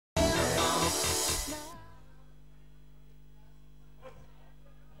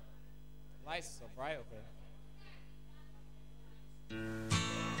right? Okay.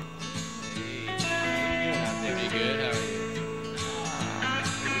 Pretty good. How are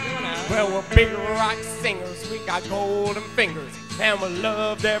you? Well, we're big rock singers. We got golden fingers, and we're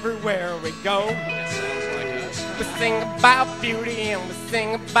loved everywhere we go. That sounds like us. We sing about beauty and we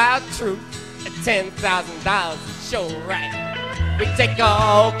sing about truth. At $10,000 a show, right? We take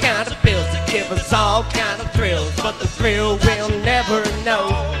all kind of pills to give us all kind of thrills, but the thrill we'll never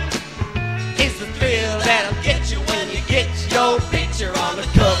know is the thrill that'll get you when you get your picture on the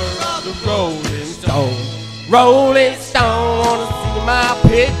cover of the Rolling Stone. Rolling Stone, wanna see my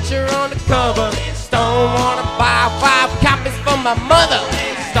picture on the cover. Stone, wanna buy 5 copies for my mother.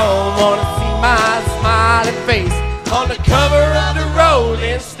 Stone, wanna see my smiling face on the cover of the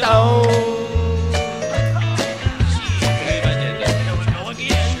Rolling Stone.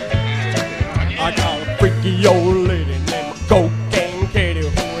 I got a freaky old lady named Cocaine Katie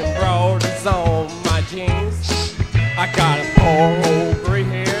who embroiders on my jeans. I got a poor old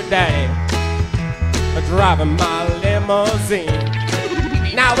gray-haired daddy driving my limousine.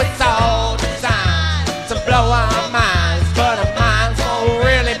 Now it's all designed to blow our minds, but our minds won't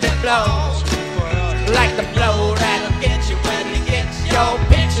really be blown like the blow that'll get you when you get your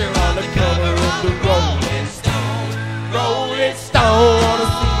picture on the cover of the Rolling Stone. Rolling Stone, wanna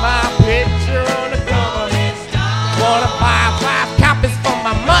see my picture on the cover. Wanna buy 5 copies for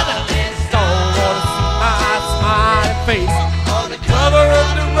my mother. Stone, wanna see my smiling face on the cover of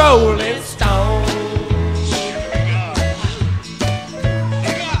the Rolling Stone.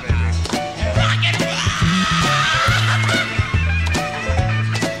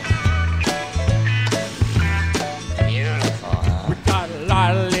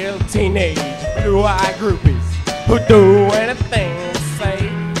 Teenage blue-eyed groupies who do anything we say.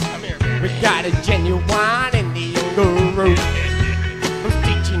 We got a genuine Indian guru who's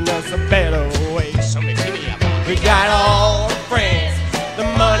teaching us a better way. We got all the friends the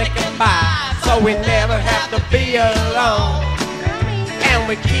money can buy, so we never have to be alone. And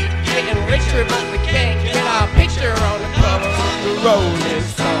we keep getting richer, but we can't get our picture on the cover of the Rolling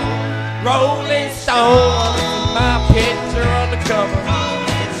Stone. Rolling Stone, my picture on the cover.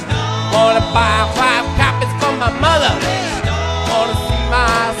 Wanna buy 5 copies for my mother. Wanna see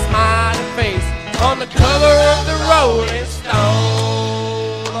my smiling face on the cover of the Rolling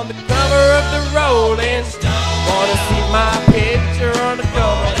Stone. On the cover of the Rolling Stone. Wanna see my picture on the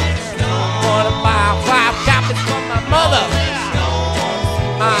cover. Wanna buy 5 copies for my mother. Wanna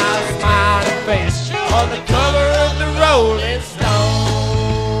see my smiling face on the cover of the Rolling Stone.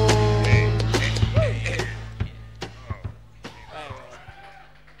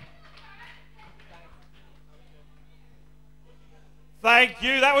 Thank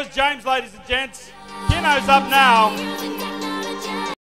you. That was James, ladies and gents. Kino's up now.